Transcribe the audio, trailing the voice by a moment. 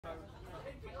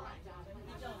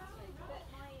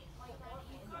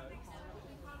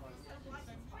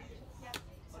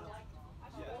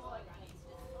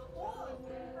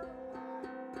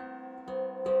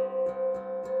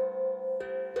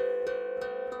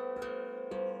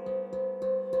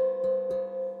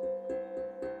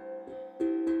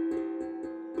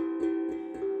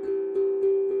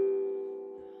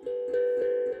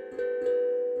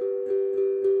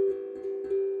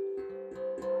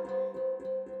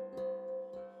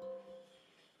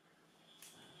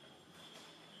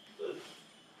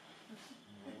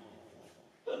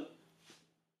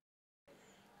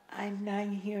I'm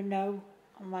lying here now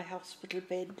on my hospital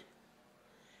bed.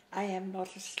 I am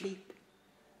not asleep.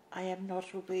 I am not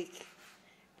awake,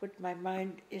 but my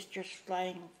mind is just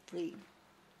flying free.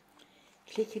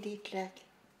 Clickety-clack,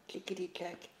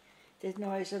 clickety-clack, the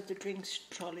noise of the drinks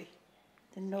trolley,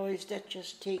 the noise that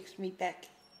just takes me back.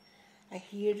 I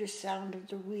hear the sound of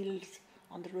the wheels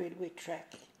on the railway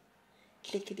track.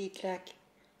 Clickety-clack,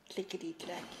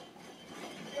 clickety-clack.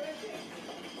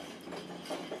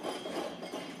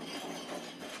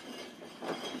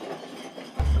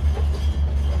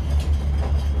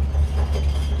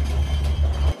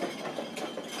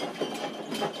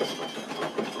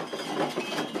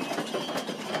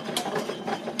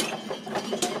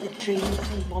 The train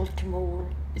from Baltimore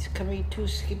is coming to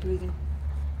Skibbereen.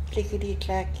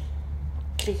 Clickety-clack,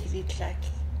 clickety-clack.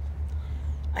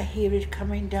 I hear it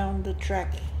coming down the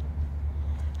track.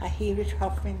 I hear it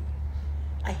huffing.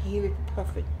 I hear it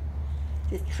puffing.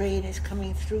 The train is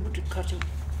coming through the cutting.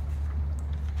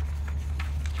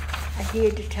 I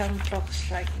hear the town clock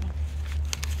striking.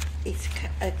 It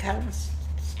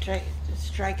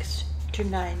strikes to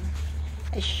 9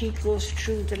 as she goes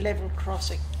through the level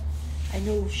crossing. I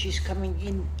know she's coming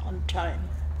in on time.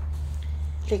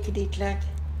 Clickety-clack,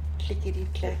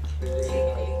 clickety-clack.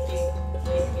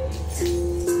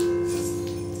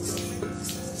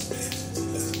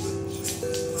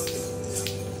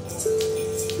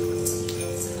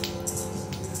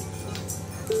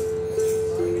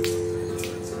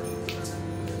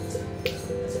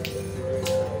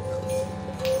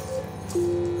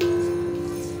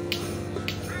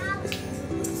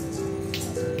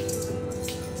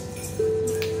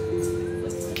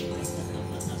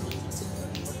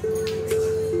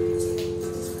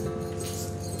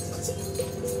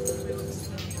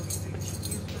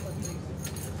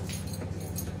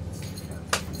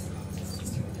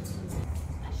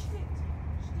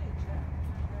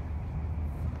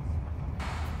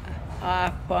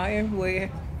 A fine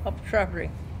way of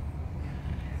travelling.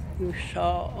 You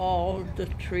saw all the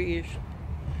trees,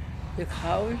 the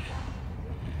cows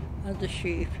and the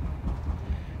sheep.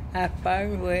 A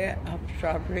fine way of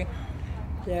travelling.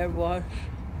 There was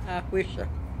a whistle.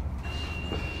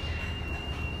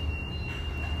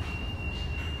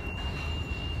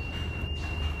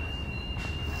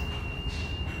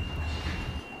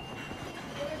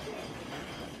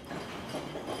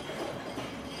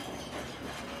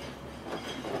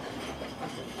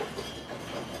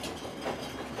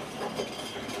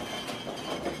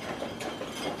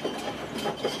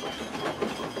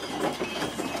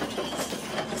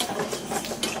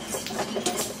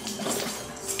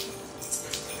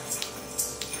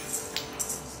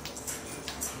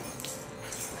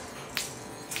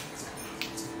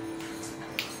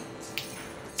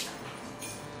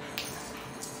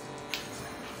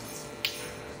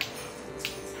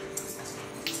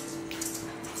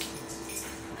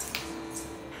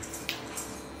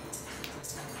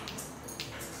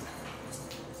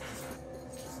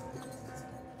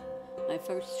 My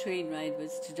first train ride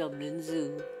was to Dublin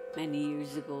Zoo many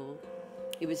years ago.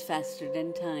 It was faster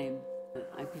than time.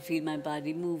 I could feel my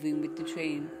body moving with the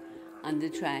train on the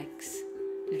tracks.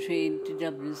 The train to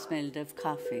Dublin smelled of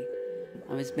coffee.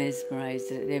 I was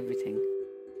mesmerised at everything.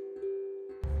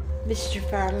 Mr.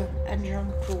 Farrell and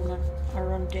John Cronin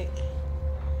are on deck,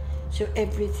 so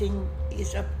everything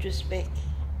is up to spec.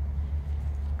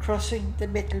 Crossing the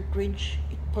metal bridge,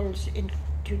 it pulls into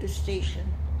the station,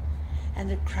 and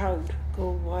the crowd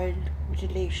go wild with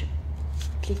elation.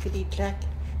 Clickety-clack,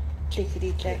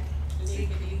 clickety-clack.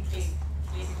 Clickety-click,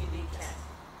 clickety-clack.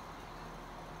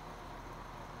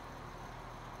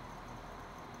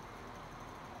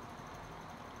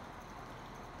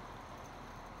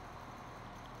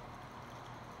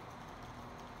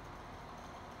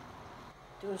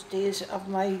 Those days of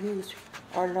my youth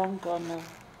are long gone now.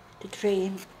 The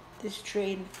train, this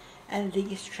train, and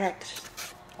these tracks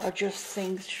are just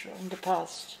things from the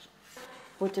past.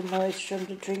 But the noise from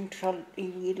the drink trolley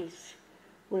wheels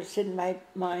will send my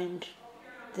mind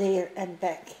there and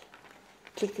back.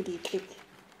 Clickety-click,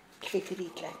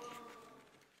 clickety-clack.